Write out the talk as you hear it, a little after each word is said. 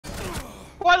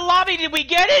What lobby did we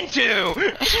get into?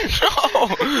 No!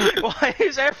 Why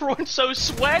is everyone so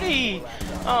sweaty?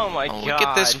 Oh my god. Look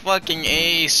at this fucking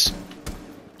ace.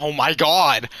 Oh my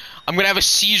god. I'm gonna have a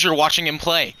seizure watching him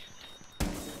play.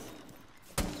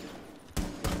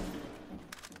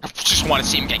 I just want to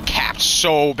see him get capped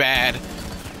so bad.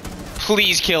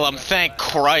 Please kill him, thank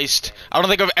Christ. I don't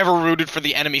think I've ever rooted for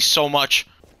the enemy so much.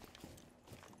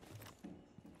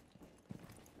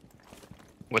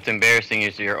 What's embarrassing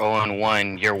is you're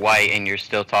 0-1, you're white, and you're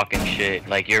still talking shit.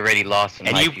 Like, you're already lost in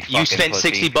And life, you spent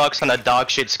pussy. $60 on a dog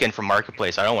shit skin from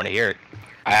Marketplace. I don't want to hear it.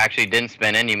 I actually didn't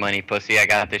spend any money, pussy. I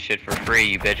got this shit for free,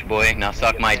 you bitch boy. Now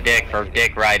suck my dick for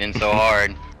dick riding so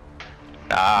hard.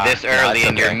 This early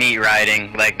in your meat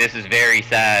riding. Like, this is very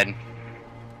sad.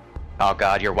 Oh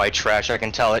god, you're white trash. I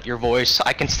can tell it. Your voice.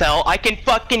 I can tell. I can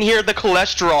fucking hear the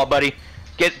cholesterol, buddy.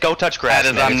 Go touch grass.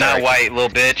 That is, I'm not white, little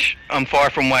bitch. I'm far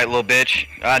from white, little bitch.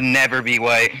 I'd never be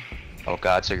white. Oh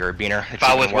god, so you're a beaner. If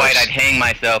I was white, I'd hang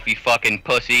myself, you fucking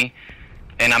pussy.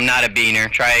 And I'm not a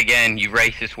beaner. Try again, you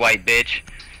racist white bitch.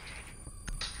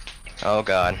 Oh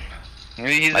god.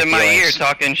 He's in my ear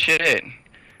talking shit.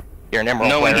 You're an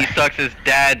emerald player. Knowing he sucks his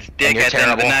dad's dick at the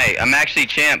end of the night. I'm actually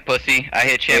champ, pussy. I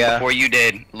hit champ before you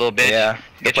did, little bitch. Yeah.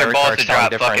 Get your balls to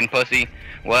drop, fucking pussy.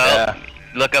 Well,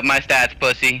 look up my stats,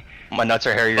 pussy. My nuts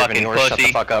are hairier than yours. Shut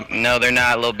the fuck up. No, they're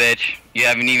not, little bitch. You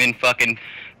haven't even fucking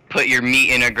put your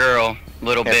meat in a girl,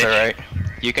 little bitch. That's alright.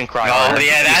 You can cry. Oh,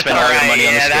 yeah, that's alright.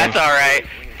 Yeah, that's alright.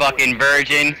 Fucking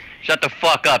virgin. Shut the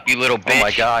fuck up, you little bitch. Oh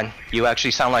my god. You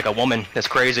actually sound like a woman. That's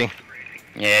crazy.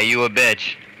 Yeah, you a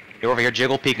bitch. You're over here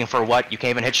jiggle peeking for what? You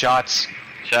can't even hit shots.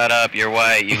 Shut up, you're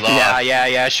white. You lost.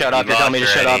 Yeah, shut up. You're telling me to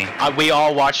shut up. We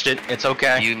all watched it. It's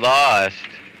okay. You lost.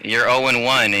 You're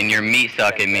 0-1 and you're meat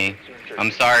sucking me. I'm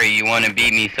sorry, you want to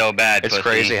beat me so bad, It's pussy.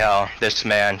 crazy how this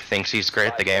man thinks he's great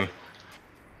at the game.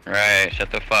 Right,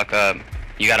 shut the fuck up.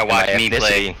 You gotta watch me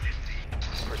play.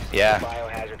 Yeah.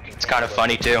 It's kind of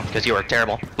funny too, because you were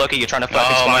terrible. Look at you trying to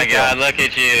fucking Oh my god, look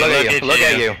at you. Look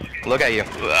at you. Look at you.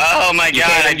 Oh my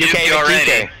god, I juked you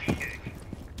already.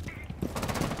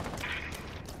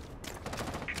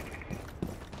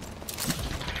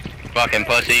 Fucking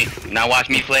pussy. Now watch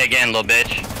me play again, little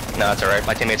bitch. No, it's alright.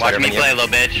 My teammates watch me play, little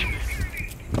bitch.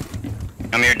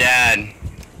 I'm your dad.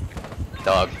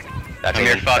 Dog. I'm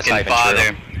your fucking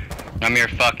father. I'm your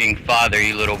fucking father,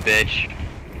 you little bitch.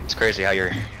 It's crazy how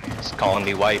you're calling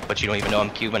me white, but you don't even know I'm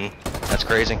Cuban. That's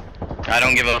crazy. I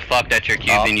don't give a fuck that you're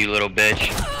Cuban, you little bitch.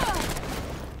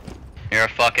 You're a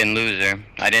fucking loser.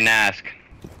 I didn't ask.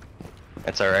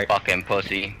 It's alright. Fucking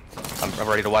pussy. I'm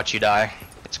ready to watch you die.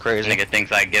 It's crazy. Nigga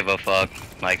thinks I give a fuck.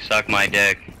 Like, suck my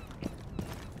dick.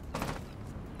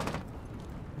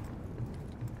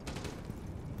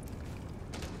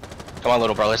 Come on,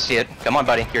 little bro, let's see it. Come on,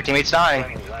 buddy. Your teammate's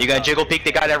dying. You gonna jiggle peek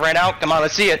the guy that ran out? Come on,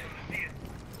 let's see it.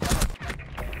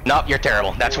 Nope, you're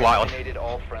terrible. That's wild.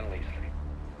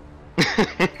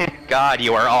 God,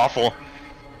 you are awful.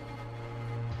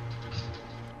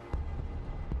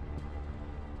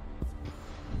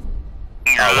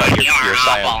 Oh, well, you're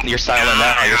silent. You're silent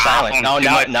now. You're silent. No,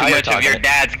 now too you're much of your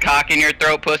dad's cock in your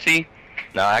throat, pussy.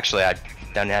 No, actually, I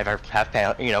don't ever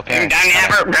have, you know, parents.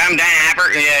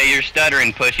 Yeah, you're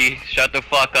stuttering, pushy. Shut the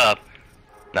fuck up.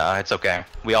 No, it's okay.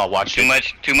 We all watched it.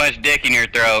 Too much dick in your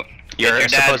throat. You're your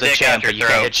supposed dad's to champ, but you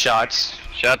can't throat. hit shots.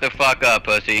 Shut the fuck up,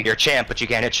 pussy. You're champ, but you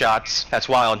can't hit shots. That's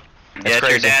wild. That's Get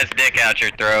crazy. your dad's dick out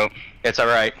your throat. It's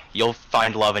alright. You'll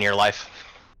find love in your life.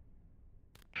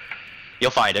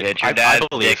 You'll find it. Get your dad's I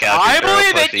believe. dick out your I throat,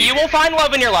 believe it. pussy. You will find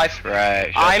love in your life.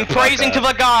 Right. I'm praising to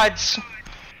the gods.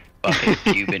 Fucking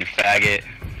Cuban faggot.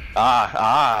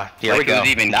 Here we go. Who's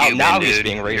even now, Cuban, now dude? he's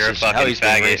being racist. You're a fucking now he's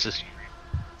being faggot. racist.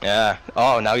 Yeah.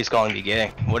 Oh, now he's calling me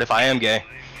gay. What if I am gay?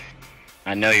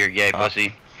 I know you're gay,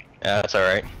 pussy. Yeah, that's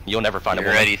alright. You'll never find You're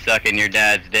a woman. already sucking your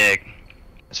dad's dick.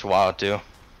 It's wild too.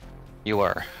 You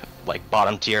are like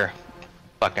bottom tier.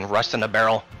 Fucking rust in a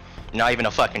barrel. Not even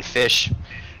a fucking fish.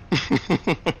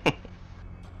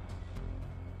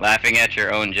 Laughing at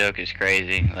your own joke is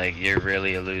crazy. Like, you're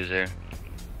really a loser.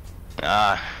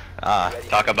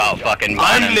 Talk about fucking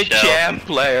I'm the champ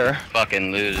player.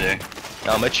 Fucking loser.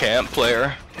 I'm a champ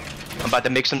player. I'm about to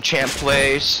make some champ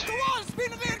plays.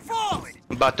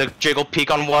 I'm about to jiggle peek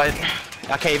on what?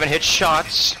 I can't even hit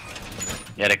shots.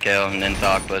 Get a kill and then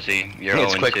talk, pussy. You're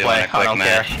It's 0-2 quick on play. a I quick don't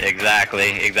match. care.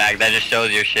 Exactly. That just shows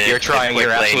your shit. You're trying It's your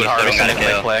quick play absolute and you still hardest don't in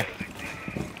got a a quick kill.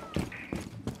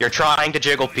 play. You're trying to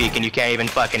jiggle peek and you can't even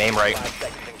fucking aim right.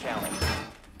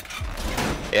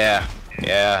 Yeah.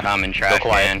 Common trash, Go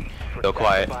quiet. man. Go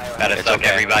quiet. Gotta It's suck okay.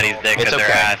 everybody's dick It's because they're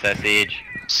okay. ass at siege.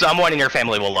 Someone in your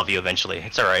family will love you eventually.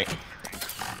 It's alright.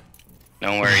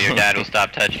 Don't worry, your dad will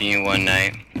stop touching you one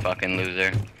night. Fucking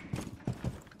loser.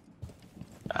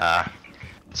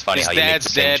 It's funny His how you make dad's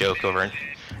the same dead. joke over and...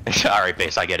 Alright,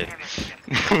 base, I get it.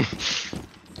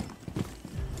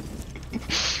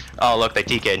 Oh, look, they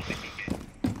TK'd.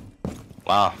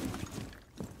 Wow.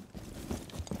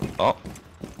 Oh.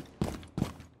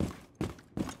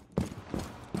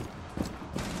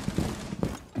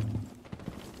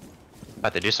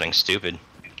 About to do something stupid.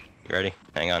 You ready?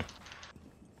 Hang on.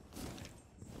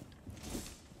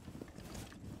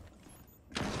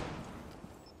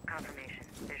 Confirmation.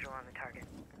 Visual on the target.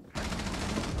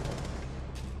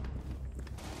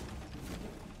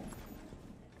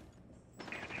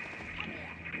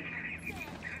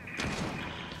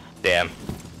 Damn.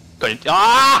 Couldn't.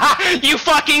 Ah! You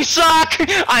fucking suck!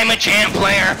 I'm a champ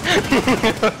player!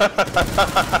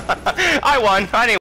 I won. I didn't.